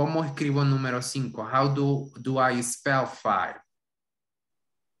 ¿Cómo escribo número 5? How do I spell 5?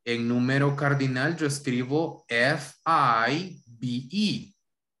 En número cardinal yo escribo F-I-B-E.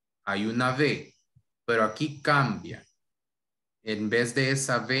 Hay una V, pero aquí cambia. En vez de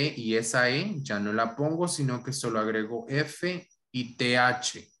esa V y esa E, ya no la pongo, sino que solo agrego F y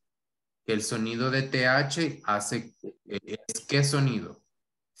TH. Que el sonido de TH hace, ¿es qué sonido?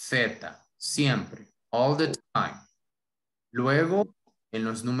 Z, siempre, all the time. Luego, en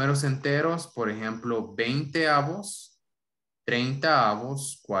los números enteros, por ejemplo, 20avos,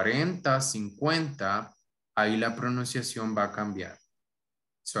 30avos, 40, 50, ahí la pronunciación va a cambiar.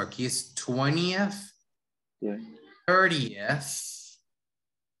 So aquí es 20th, 30th,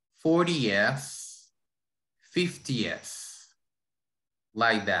 40th, 50th,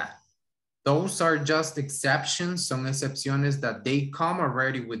 like that. Those are just exceptions, son excepciones that they come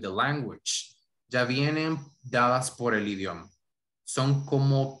already with the language. Ya vienen dadas por el idioma. Son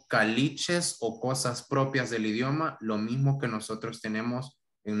como caliches o cosas propias del idioma, lo mismo que nosotros tenemos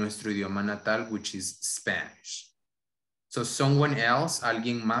en nuestro idioma natal, which is Spanish. So someone else,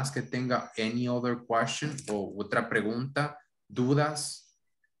 alguien más que tenga any other question o otra pregunta, dudas?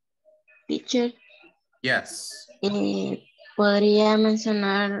 Teacher, Yes. ¿podría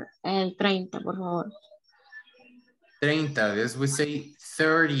mencionar el 30, por favor? 30, this we say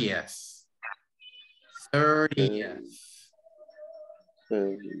 30th. 30th.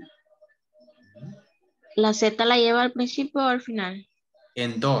 ¿La Z la lleva al principio o al final?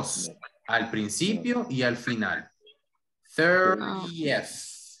 En dos, al principio y al final.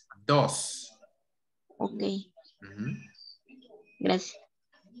 30th. Dos. Ok. Gracias.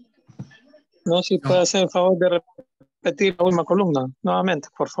 No, si puede hacer el favor de repetir la última columna nuevamente,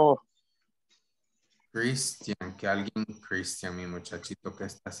 por favor. Christian, que alguien, Christian, mi muchachito que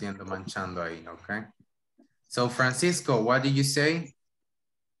está haciendo manchando ahí, ok? So, Francisco, what did you say?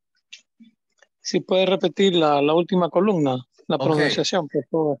 Si puede repetir la última columna, la pronunciación, por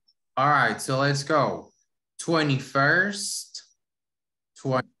favor. All right, so let's go. 21st,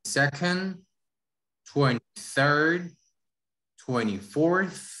 22nd, 23rd,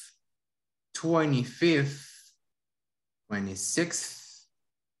 24th, 25th, 26th,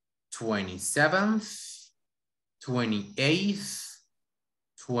 27th, 28th,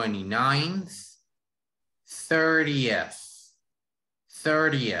 29th, 30th,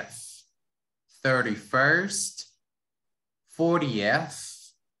 30th, 31st,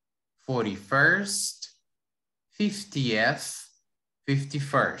 40th, 41st, 50th,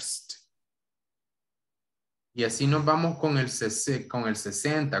 51st. Y así nos vamos con el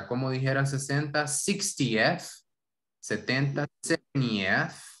 60. Como dijera 60, 60th, 70,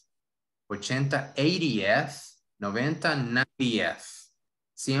 70th, 80, 80th, 90, 90th.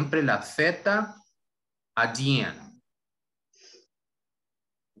 Siempre la Z at the end.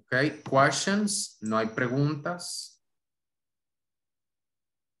 Okay, questions? No hay preguntas.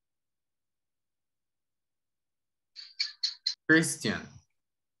 Christian.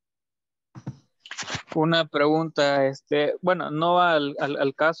 Una pregunta, bueno, no va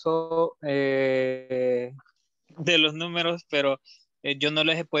al caso de los números, pero yo no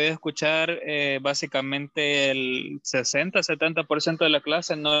les he podido escuchar básicamente el 60-70% de la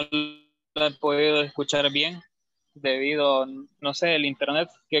clase, no la he podido escuchar bien debido, no sé, el internet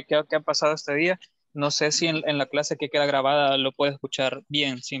que ha pasado este día. No sé si en la clase que queda grabada lo puede escuchar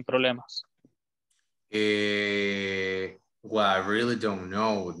bien, sin problemas. Well, I really don't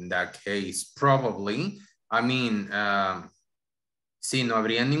know in that case. Probably. I mean, sí, no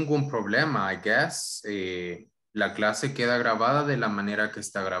habría ningún problema, I guess. La clase queda grabada de la manera que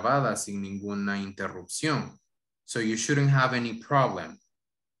está grabada, sin ninguna interrupción. So you shouldn't have any problem.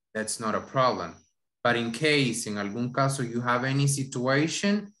 That's not a problem. But in case, en algún caso, you have any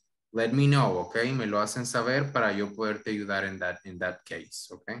situation, let me know, okay? Me lo hacen saber para yo poderte ayudar in that case,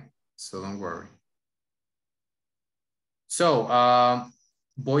 okay? So don't worry. So,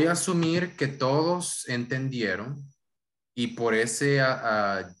 voy a asumir que todos entendieron y por ese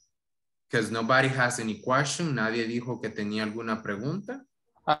Because nobody has any question. Nadie dijo que tenía alguna pregunta.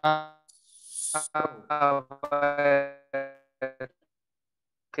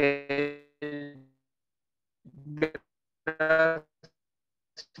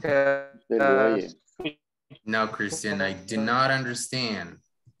 No, Christian, I do not understand.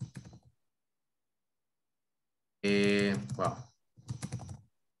 Well.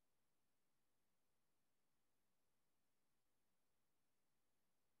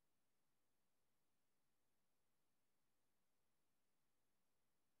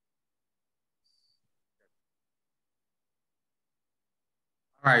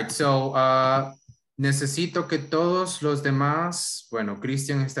 All right, so necesito que todos los demás, bueno,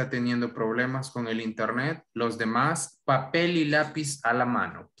 Christian está teniendo problemas con el internet, los demás, papel y lápiz a la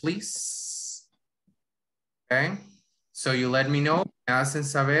mano, please. Okay, so you let me know, me hacen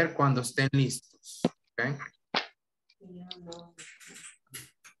saber cuando estén listos, okay.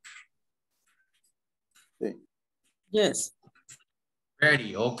 Yes.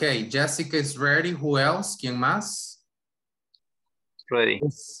 Ready, okay, Jessica is ready, who else? ¿Quién más? Ready.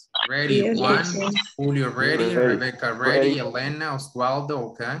 Ready, Yes, Juan, yes. Julio ready, Ready. Rebecca ready, Ready. Elena, Oswaldo,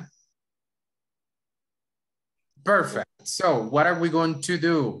 okay. Perfect. So, what are we going to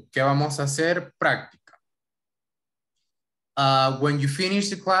do? ¿Qué vamos a hacer? Práctica. When you finish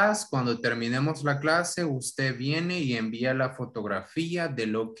the class, cuando terminemos la clase, usted viene y envía la fotografía de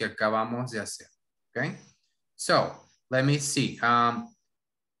lo que acabamos de hacer. Okay? So, let me see.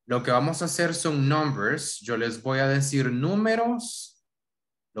 Lo que vamos a hacer son numbers. Yo les voy a decir números.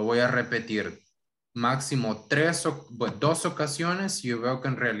 Lo voy a repetir máximo 2 ocasiones. Si yo veo que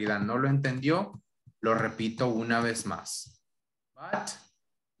en realidad no lo entendió, lo repito una vez más. But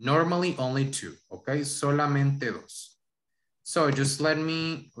normally only 2, okay? Solamente 2. So just let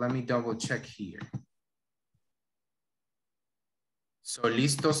me double check here. So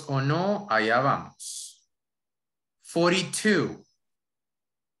listos o no, allá vamos. 42.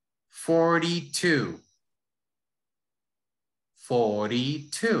 42.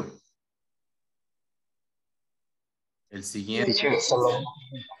 42. El siguiente. Teacher, solo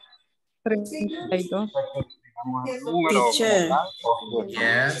 32. número como Teacher. tal, o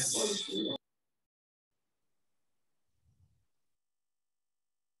Yes.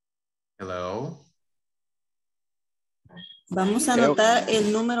 Hello. Vamos a Creo- anotar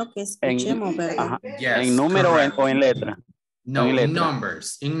el número que escuchemos, ¿verdad? Ajá. Yes, ¿En número correct. o en letra? No, en in letra.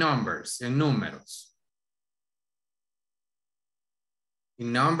 numbers, in numbers, en números.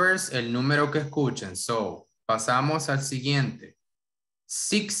 In numbers, el número que escuchen. So, pasamos al siguiente.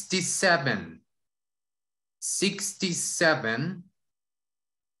 67. 67.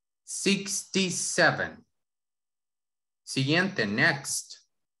 67. Siguiente, next.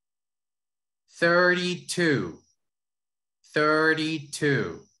 32.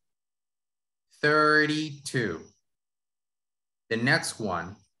 32. 32. The next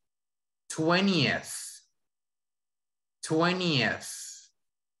one, 20th. 20th.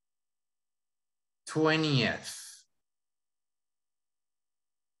 20th.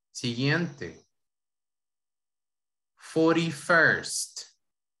 Siguiente. 41st.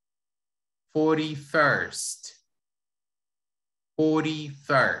 41st.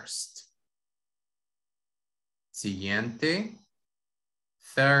 41st. Siguiente.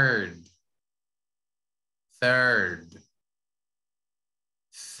 Third. Third.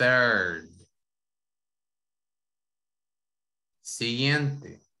 Third.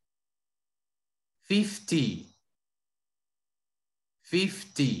 Siguiente. 50.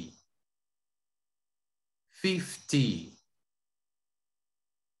 50. 50.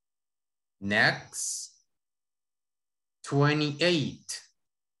 Next. 28.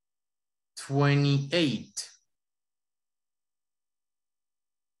 28.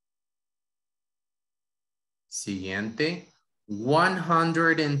 Siguiente.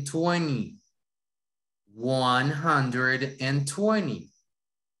 120. 120.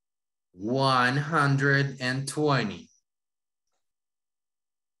 120.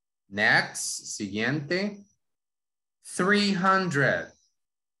 Next, siguiente. 300.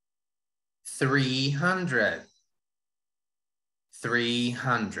 300.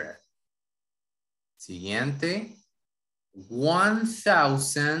 300. Siguiente.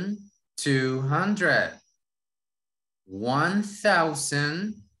 1,200.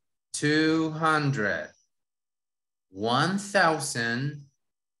 1,200.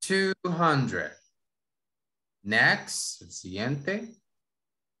 1,200. Next, el siguiente.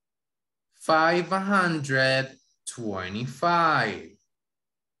 525. 525.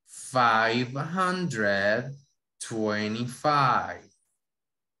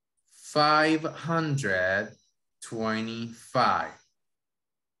 525.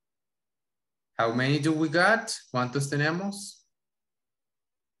 How many do we got? ¿Cuántos tenemos?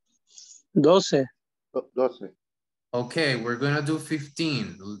 12. 12. Okay, we're gonna do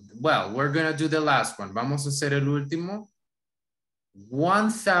 15. Well, we're gonna do the last one. Vamos a hacer el último.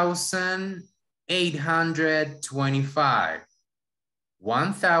 1,825.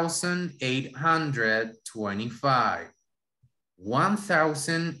 1,825.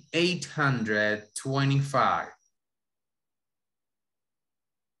 1,825.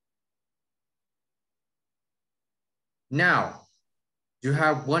 Now, you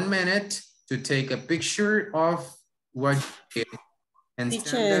have 1 minute to take a picture of what you did and send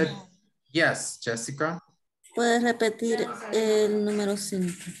Teacher. it. Yes, Jessica. ¿Puedes repetir el número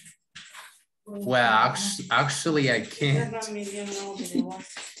 5? Well, actually I can't.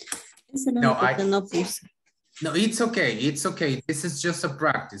 No, no puse. No, it's okay. It's okay. This is just a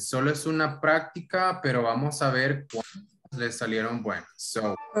practice. Solo es una práctica, pero vamos a ver cuántas le salieron buenas.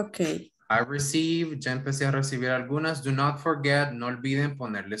 So, okay. I received, ya empecé a recibir algunas. Do not forget, no olviden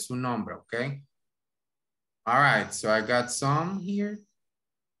ponerle su nombre, okay? All right, so I got some here.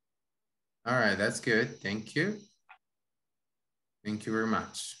 All right, that's good. Thank you. Thank you very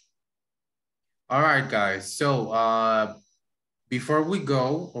much. All right, guys. So before we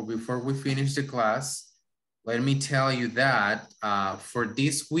go or before we finish the class, let me tell you that for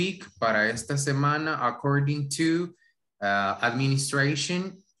this week, para esta semana, according to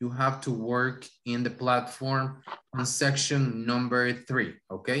administration, you have to work in the platform on section number 3,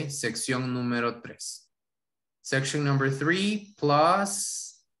 okay? Sección número 3. Section number 3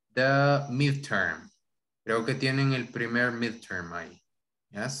 plus the midterm. Creo que tienen el primer midterm ahí.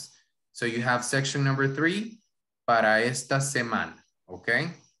 Yes? So you have section number 3 para esta semana,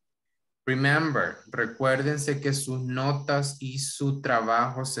 okay? Remember, recuérdense que sus notas y su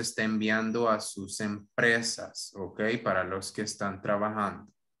trabajo se está enviando a sus empresas, okay? Para los que están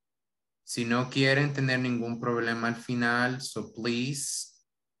trabajando. Si no quieren tener ningún problema al final, so please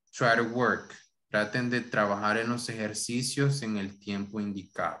try to work. Traten de trabajar en los ejercicios en el tiempo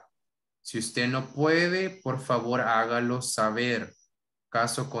indicado. Si usted no puede, por favor hágalo saber.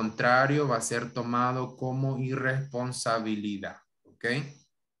 Caso contrario, va a ser tomado como irresponsabilidad. ¿Ok?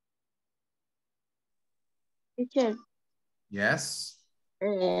 Teacher. Yes.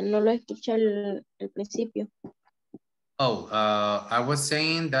 No lo escuché al principio. Oh, I was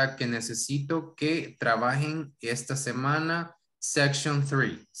saying that que necesito que trabajen esta semana section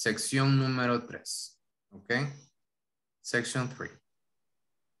 3, sección número 3. ¿Ok? Section 3.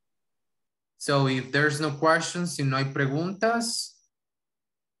 So if there's no questions, si no hay preguntas,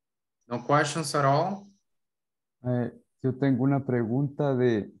 no questions at all. Yo tengo una pregunta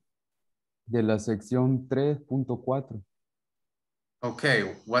de la sección 3.4.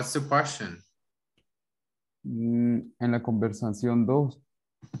 Okay, what's the question? En la conversación 2.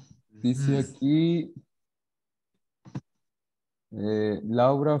 Dice aquí,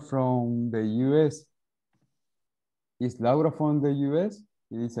 Laura from the US. ¿Is Laura from the US?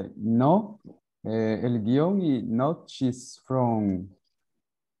 Y dice, no. El guión y not, she's from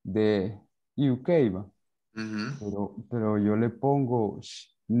the UK, ¿va? Pero yo le pongo,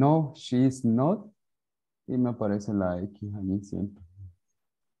 no, she's not. Y me aparece la X allí siempre.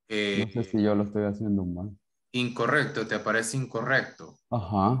 No sé si yo lo estoy haciendo mal. Incorrecto, te aparece incorrecto.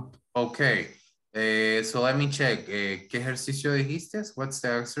 Ajá. Okay, so let me check. ¿Qué ejercicio dijiste? What's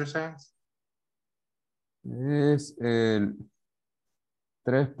the exercise? Es el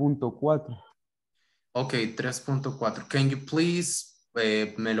 3.4. Okay, 3.4. Can you please,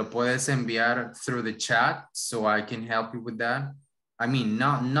 me lo puedes enviar through the chat so I can help you with that? I mean,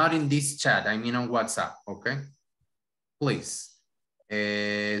 not in this chat, I mean on WhatsApp, okay? Please.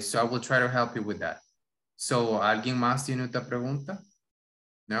 So I will try to help you with that. So, ¿alguien más tiene otra pregunta?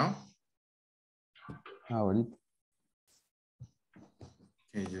 No? Ahorita.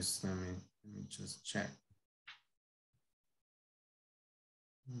 Okay, just let me just check.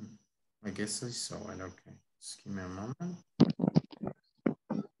 I guess I saw it, okay. Just give me a moment.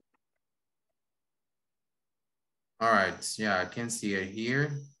 All right, yeah, I can see it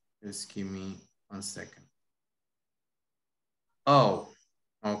here. Just give me 1 second. Oh,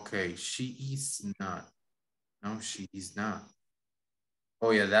 okay, she is not. No, she is not.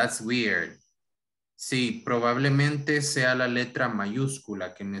 Oh yeah, that's weird. Sí, probablemente sea la letra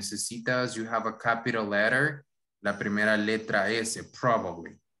mayúscula que necesitas. You have a capital letter. La primera letra S,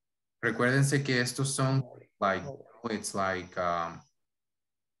 probably. Recuérdense que estos son like, it's like,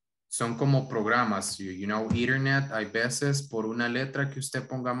 son como programas. You know, internet, hay veces por una letra que usted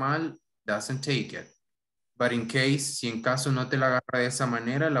ponga mal, doesn't take it. But in case, si en caso no te la agarra de esa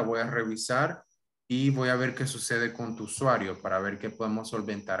manera, la voy a revisar y voy a ver qué sucede con tu usuario para ver qué podemos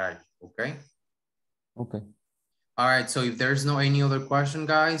solventar ahí, ¿ok? Okay. All right, so if there's no any other question,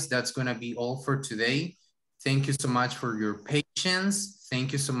 guys, that's gonna be all for today. Thank you so much for your patience.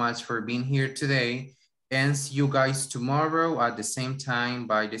 Thank you so much for being here today. And see you guys tomorrow at the same time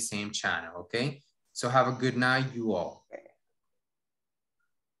by the same channel, okay? So have a good night, you all.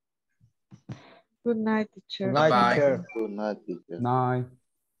 Good night, teacher. Good night, Bye-bye. teacher. Good night, teacher. Night.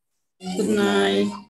 Good night.